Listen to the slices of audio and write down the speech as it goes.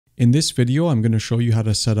In this video, I'm going to show you how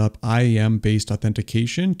to set up IAM-based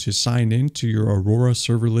authentication to sign in to your Aurora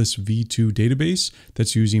Serverless v2 database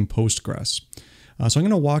that's using Postgres. So I'm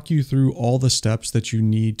going to walk you through all the steps that you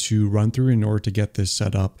need to run through in order to get this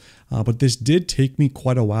set up. But this did take me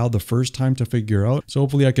quite a while the first time to figure out. So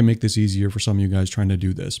hopefully I can make this easier for some of you guys trying to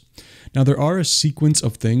do this. Now there are a sequence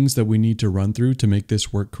of things that we need to run through to make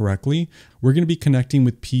this work correctly. We're going to be connecting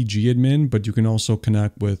with pgadmin, but you can also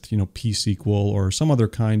connect with, pSQL or some other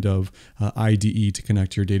kind of IDE to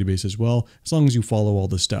connect to your database as well, as long as you follow all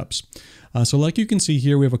the steps. So like you can see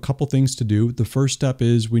here, we have a couple things to do. The first step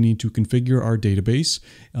is we need to configure our database.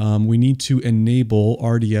 We need to enable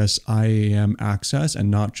Rds Iam Access and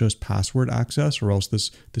not just password access, or else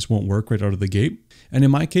this won't work right out of the gate. And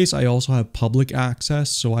in my case, I also have public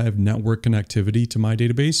access, so I have network connectivity to my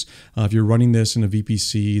database. If you're running this in a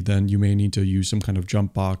VPC, then you may need to use some kind of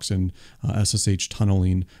jump box and SSH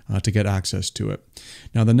tunneling to get access to it.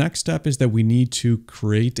 Now, the next step is that we need to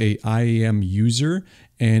create a IAM user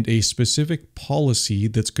and a specific policy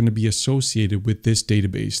that's going to be associated with this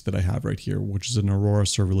database that I have right here, which is an Aurora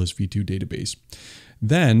Serverless v2 database.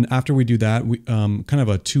 Then after we do that, we kind of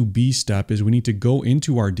a 2B step is we need to go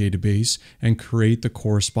into our database and create the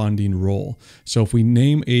corresponding role. So if we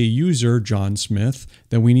name a user John Smith,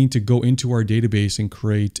 then we need to go into our database and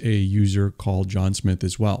create a user called John Smith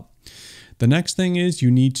as well. The next thing is you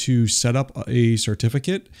need to set up a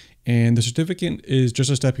certificate, and the certificate is just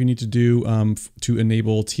a step you need to do to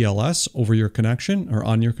enable TLS over your connection, or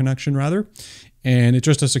on your connection rather. And it's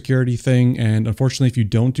just a security thing. And unfortunately, if you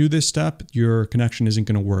don't do this step, your connection isn't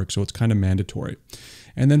going to work. So it's kind of mandatory.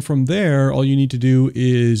 And then from there, all you need to do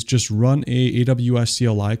is just run a AWS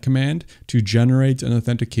CLI command to generate an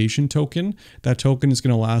authentication token. That token is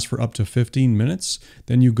going to last for up to 15 minutes.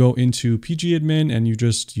 Then you go into pgadmin and you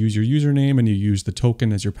just use your username and you use the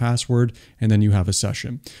token as your password, and then you have a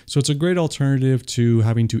session. So it's a great alternative to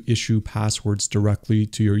having to issue passwords directly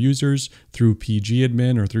to your users through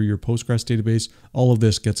pgadmin or through your Postgres database. All of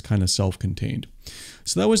this gets kind of self-contained.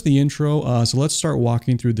 So that was the intro. So let's start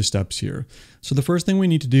walking through the steps here. So the first thing we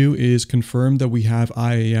need to do is confirm that we have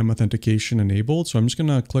IAM authentication enabled. So I'm just going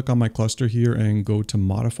to click on my cluster here and go to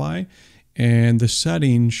modify. And the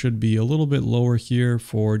setting should be a little bit lower here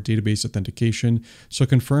for database authentication. So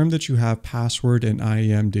confirm that you have password and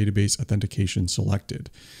IAM database authentication selected.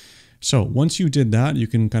 So once you did that, you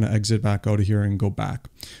can kind of exit back out of here and go back.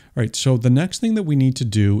 All right, so the next thing that we need to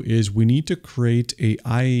do is we need to create a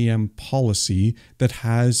IAM policy that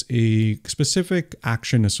has a specific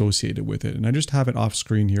action associated with it. And I just have it off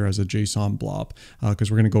screen here as a JSON blob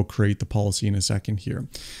because we're going to go create the policy in a second here.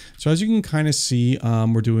 So as you can kind of see,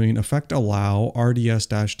 we're doing effect allow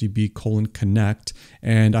rds-db::connect,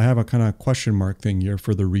 and I have a kind of question mark thing here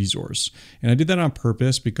for the resource. And I did that on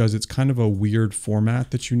purpose because it's kind of a weird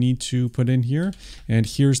format that you need to put in here. And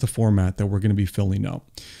here's the format that we're going to be filling out.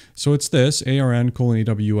 So it's this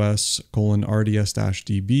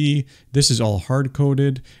ARN:/AWS:/RDS-DB. This is all hard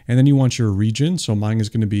coded. And then you want your region. So mine is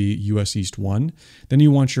going to be US East 1. Then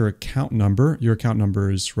you want your account number. Your account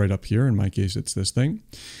number is right up here. In my case, it's this thing.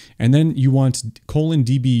 And then you want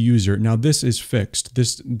 :DB user. Now this is fixed.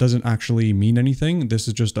 This doesn't actually mean anything. This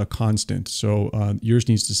is just a constant. So yours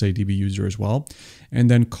needs to say DB user as well.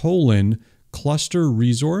 And then : cluster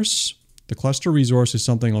resource. The cluster resource is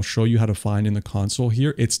something I'll show you how to find in the console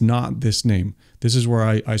here. It's not this name. This is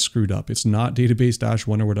where I screwed up. It's not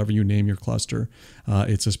database-1 or whatever you name your cluster.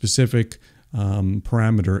 It's a specific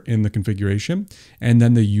parameter in the configuration, and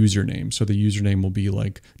then the username. So the username will be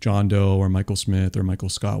like John Doe or Michael Smith or Michael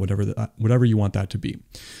Scott, whatever you want that to be.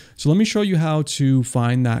 So let me show you how to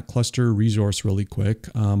find that cluster resource really quick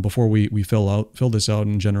before we fill this out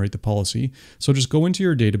and generate the policy. So just go into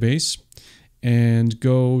your database and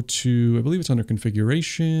go to, I believe it's under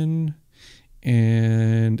configuration,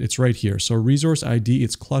 and it's right here. So resource ID,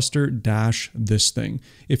 it's cluster dash this thing.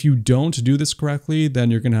 If you don't do this correctly,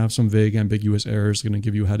 then you're going to have some vague, ambiguous errors going to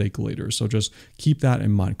give you a headache later. So just keep that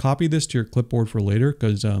in mind. Copy this to your clipboard for later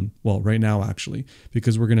because, well, right now actually,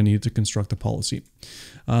 because we're going to need it to construct the policy.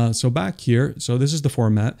 So back here, so this is the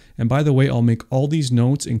format. And by the way, I'll make all these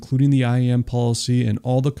notes, including the IAM policy and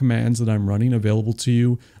all the commands that I'm running, available to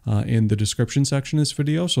you in the description section of this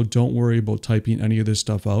video. So don't worry about typing any of this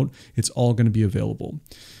stuff out. It's all going to be available.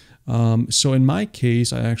 So in my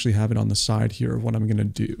case, I actually have it on the side here of what I'm going to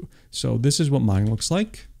do. So this is what mine looks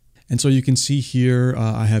like. And so you can see here,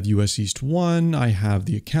 I have US East 1, I have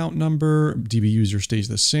the account number, DB user stays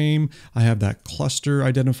the same, I have that cluster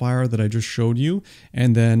identifier that I just showed you,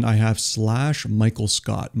 and then I have /Michael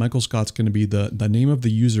Scott. Michael Scott's going to be the name of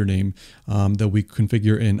the username that we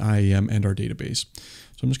configure in IAM and our database.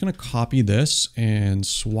 So I'm just going to copy this and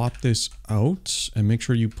swap this out and make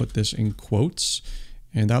sure you put this in quotes.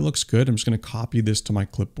 And that looks good. I'm just going to copy this to my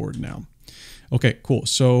clipboard now. Okay, cool.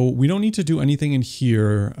 So we don't need to do anything in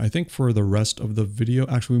here, I think, for the rest of the video.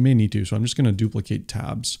 Actually, we may need to. So I'm just going to duplicate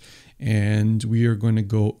tabs. And we are going to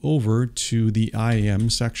go over to the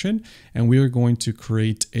IAM section. And we are going to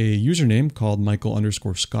create a username called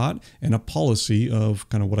Michael_Scott and a policy of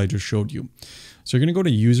kind of what I just showed you. So you're going to go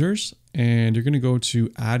to users and you're going to go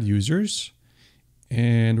to add users.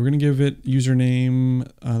 And we're going to give it username.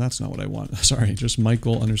 That's not what I want. Sorry, just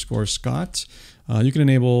Michael_Scott. You can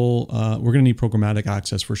enable, we're going to need programmatic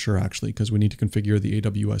access for sure, actually, because we need to configure the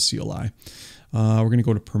AWS CLI. We're going to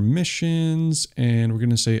go to permissions and we're going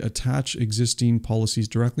to say attach existing policies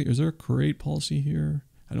directly. Is there a create policy here?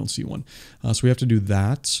 I don't see one. So we have to do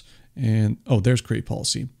that. And oh, there's create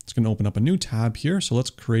policy. It's going to open up a new tab here. So let's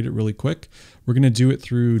create it really quick. We're going to do it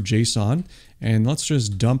through JSON and let's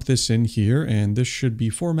just dump this in here and this should be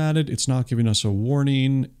formatted. It's not giving us a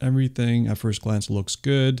warning. Everything at first glance looks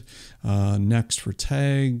good. Next for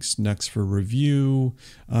tags, next for review.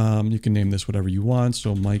 You can name this whatever you want.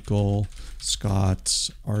 So Michael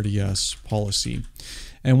Scott's RDS policy.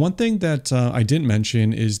 And one thing that I didn't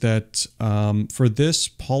mention is that for this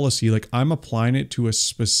policy, like I'm applying it to a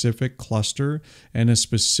specific cluster and a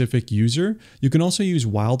specific user. You can also use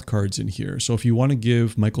wildcards in here. So if you want to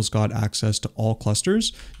give Michael Scott access to all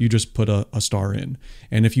clusters, you just put a star in.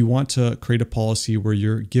 And if you want to create a policy where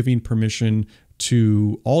you're giving permission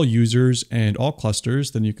to all users and all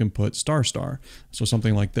clusters, then you can put ***. So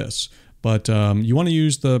something like this. But you want to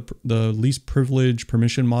use the least privilege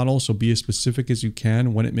permission model, so be as specific as you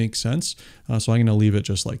can when it makes sense. So I'm going to leave it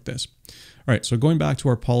just like this. All right, so going back to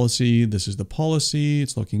our policy, this is the policy.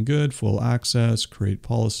 It's looking good. Full access, create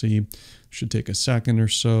policy. Should take a second or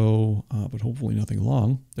so, but hopefully nothing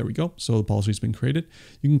long. There we go. So the policy has been created.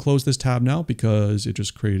 You can close this tab now because it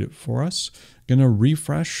just created it for us. Going to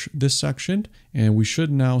refresh this section, and we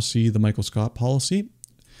should now see the Michael Scott policy.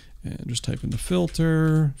 And just type in the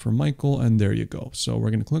filter for Michael, and there you go. So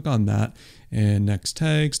we're going to click on that, and next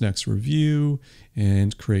tags, next review,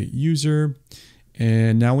 and create user.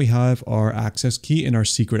 And now we have our access key and our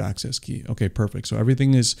secret access key. Okay, perfect. So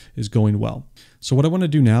everything is going well. So what I want to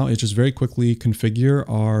do now is just very quickly configure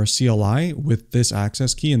our CLI with this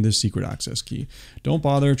access key and this secret access key. Don't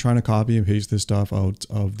bother trying to copy and paste this stuff out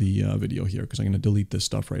of the video here because I'm going to delete this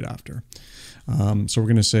stuff right after. So we're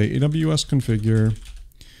going to say AWS configure.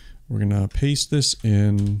 We're going to paste this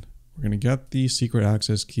in. We're going to get the secret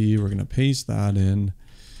access key. We're going to paste that in.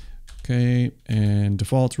 Okay, and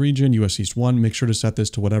default region, US East 1. Make sure to set this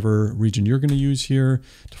to whatever region you're going to use here.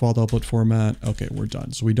 Default output format. Okay, we're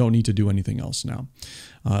done. So we don't need to do anything else now,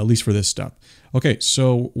 at least for this step. Okay,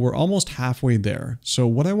 so we're almost halfway there. So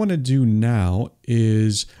what I want to do now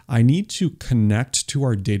is I need to connect to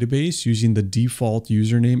our database using the default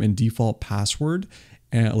username and default password,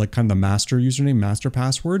 and like kind of the master username, master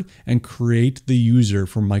password, and create the user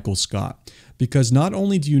for Michael Scott. Because not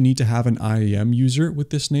only do you need to have an IAM user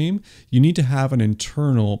with this name, you need to have an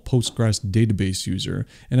internal Postgres database user.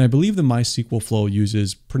 And I believe the MySQL flow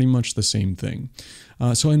uses pretty much the same thing.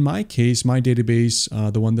 So in my case, my database,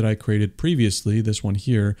 the one that I created previously, this one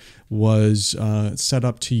here, was set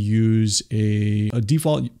up to use a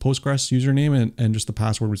default Postgres username and just the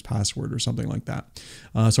password was password or something like that.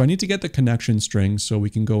 So I need to get the connection string so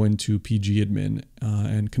we can go into pgadmin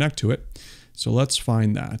and connect to it. So let's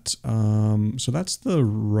find that. So that's the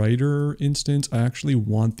writer instance. I actually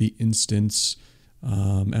want the instance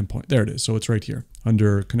endpoint. There it is. So it's right here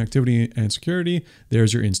under connectivity and security.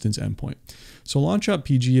 There's your instance endpoint. So launch up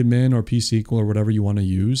pgadmin or pSQL or whatever you want to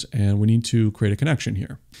use, and we need to create a connection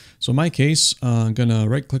here. So in my case, I'm gonna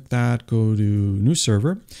right click that, go to new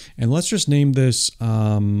server, and let's just name this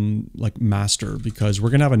like master, because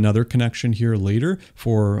we're gonna have another connection here later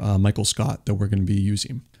for Michael Scott that we're gonna be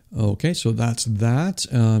using. Okay, so that's that.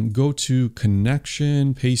 Go to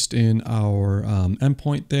connection, paste in our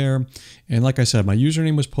endpoint there. And like I said, my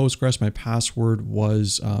username was Postgres. My password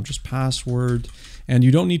was just password. And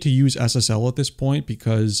you don't need to use SSL at this point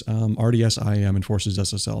because Rds Iam enforces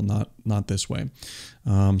SSL, not this way.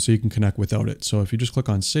 So you can connect without it. So if you just click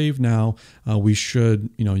on save now, we should,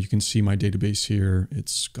 you can see my database here.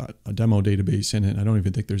 It's got a demo database in it. I don't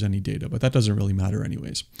even think there's any data, but that doesn't really matter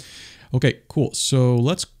anyways. Okay, cool. So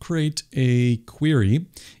let's create a query,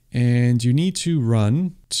 and you need to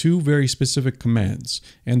run two very specific commands.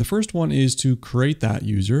 And the first one is to create that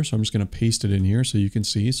user. So I'm just going to paste it in here so you can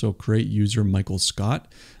see. So create user Michael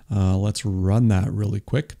Scott. Let's run that really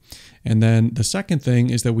quick. And then the second thing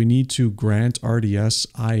is that we need to grant Rds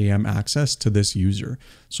Iam access to this user.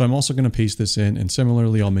 So I'm also going to paste this in, and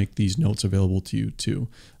similarly, I'll make these notes available to you too.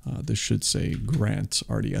 This should say grant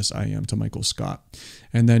Rds Iam to Michael Scott.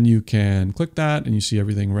 And then you can click that and you see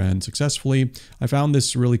everything ran successfully. I found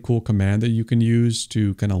this really cool command that you can use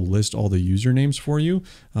to kind of list all the usernames for you.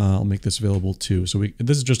 I'll make this available too. So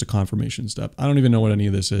this is just a confirmation step. I don't even know what any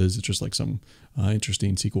of this is. It's just like some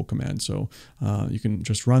interesting SQL command. So you can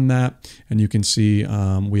just run that and you can see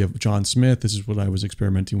we have John Smith. This is what I was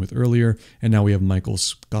experimenting with earlier. And now we have Michael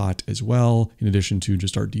Scott as well, in addition to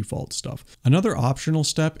just our default stuff. Another optional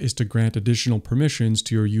step is to grant additional permissions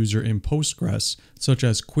to your user in Postgres, such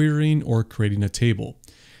as querying or creating a table.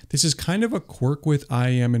 This is kind of a quirk with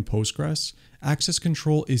IAM in Postgres. Access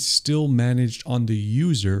control is still managed on the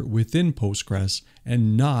user within Postgres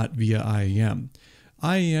and not via IAM.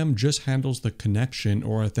 IAM just handles the connection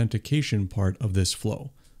or authentication part of this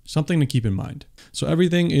flow. Something to keep in mind. So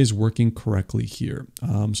everything is working correctly here.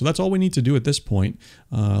 So that's all we need to do at this point.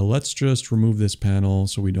 Let's just remove this panel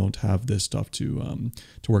so we don't have this stuff to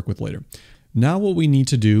work with later. Now what we need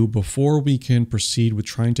to do before we can proceed with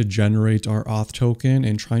trying to generate our auth token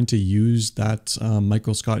and trying to use that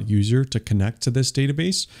Michael Scott user to connect to this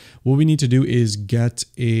database, what we need to do is get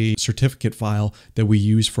a certificate file that we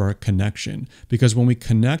use for our connection. Because when we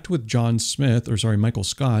connect with Michael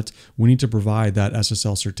Scott, we need to provide that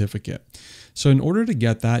Ssl certificate. So in order to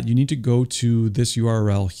get that, you need to go to this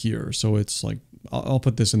URL here. So it's like, I'll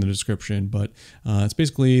put this in the description, but it's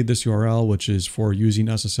basically this URL, which is for using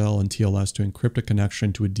SSL and TLS to encrypt a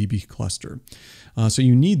connection to a DB cluster. So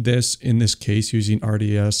you need this in this case using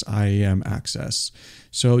Rds Iam Access.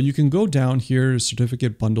 So you can go down here,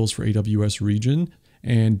 certificate bundles for AWS region,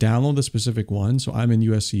 and download the specific one. So I'm in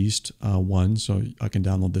US East 1, so I can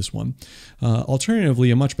download this one. Alternatively,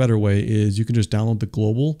 a much better way is you can just download the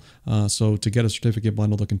global. So to get a certificate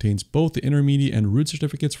bundle that contains both the intermediate and root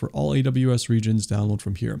certificates for all AWS regions, download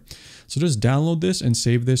from here. So just download this and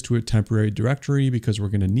save this to a temporary directory because we're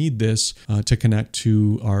going to need this to connect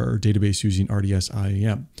to our database using Rds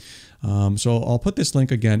Iam. So I'll put this link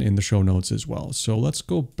again in the show notes as well. So let's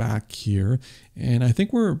go back here, and I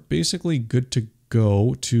think we're basically good to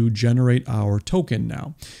go to generate our token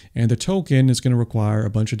now. And the token is going to require a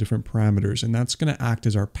bunch of different parameters, and that's going to act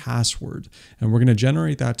as our password. And we're going to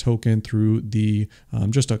generate that token through the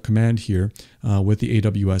just a command here with the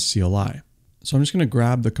AWS CLI. So I'm just going to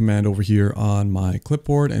grab the command over here on my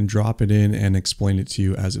clipboard and drop it in and explain it to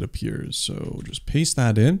you as it appears. So just paste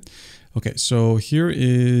that in. Okay, so here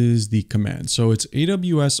is the command. So it's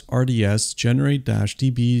AWS RDS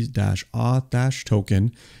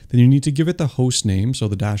generate-db-auth-token. Then you need to give it the host name, so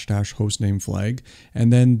the -- host name flag,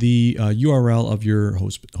 and then the URL of your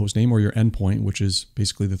host name or your endpoint, which is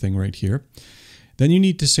basically the thing right here. Then you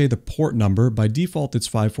need to say the port number. By default, it's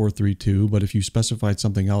 5432, but if you specified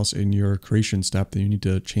something else in your creation step, then you need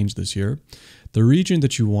to change this here. The region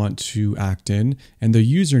that you want to act in, and the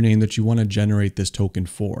username that you want to generate this token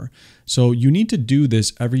for. So you need to do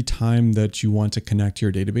this every time that you want to connect to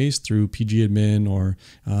your database through pgadmin or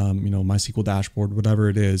MySQL dashboard, whatever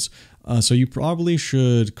it is. So you probably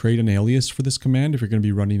should create an alias for this command if you're going to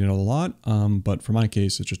be running it a lot. But for my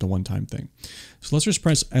case, it's just a one-time thing. So let's just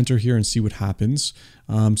press enter here and see what happens.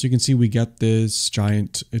 So you can see we get this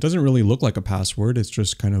giant, it doesn't really look like a password. It's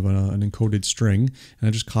just kind of an encoded string. And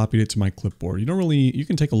I just copied it to my clipboard. You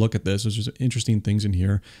can take a look at this. There's just interesting things in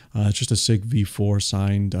here. It's just a SIG v4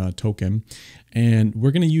 signed token. And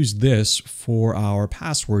we're going to use this for our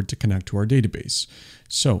password to connect to our database.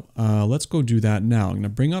 So let's go do that now. I'm going to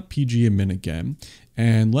bring up pgadmin again,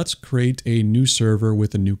 and let's create a new server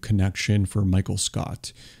with a new connection for Michael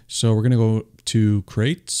Scott. So we're going to go to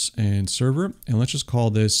create and server, and let's just call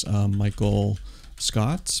this Michael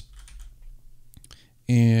Scott.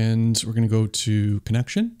 And we're going to go to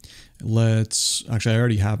connection. Actually, I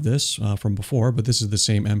already have this from before, but this is the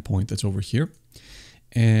same endpoint that's over here.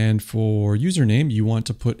 And for username, you want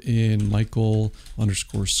to put in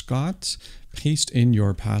Michael_Scott, paste in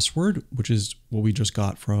your password, which is what we just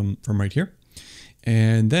got from right here.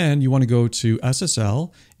 And then you want to go to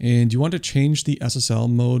SSL, and you want to change the SSL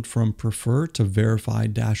mode from prefer to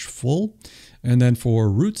verify-full. And then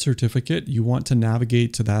for root certificate, you want to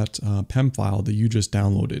navigate to that PEM file that you just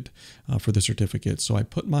downloaded for the certificate. So I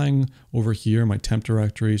put mine over here, my temp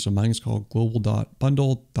directory. So mine is called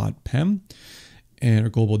global.bundle.pem or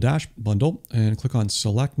global-bundle, and click on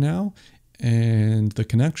select now. and the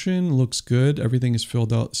connection looks good. Everything is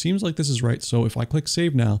filled out. Seems like this is right. So if I click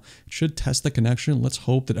save now, it should test the connection. Let's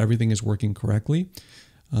hope that everything is working correctly.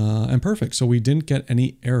 And perfect. So we didn't get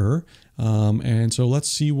any error. And so let's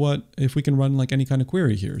see if we can run like any kind of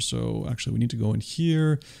query here. So actually we need to go in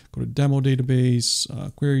here, go to demo database,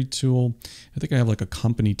 query tool. I think I have like a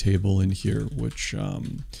company table in here, which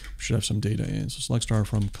should have some data in. So select star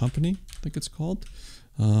from company, I think it's called.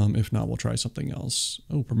 If not, we'll try something else.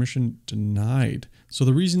 Oh, permission denied. So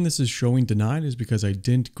the reason this is showing denied is because I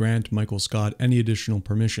didn't grant Michael Scott any additional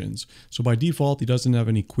permissions. So by default, he doesn't have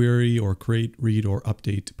any query or create, read, or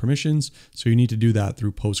update permissions. So you need to do that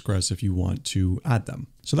through Postgres if you want to add them.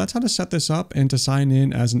 So that's how to set this up and to sign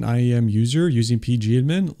in as an IAM user using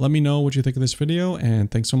pgadmin. Let me know what you think of this video,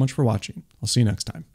 and thanks so much for watching. I'll see you next time.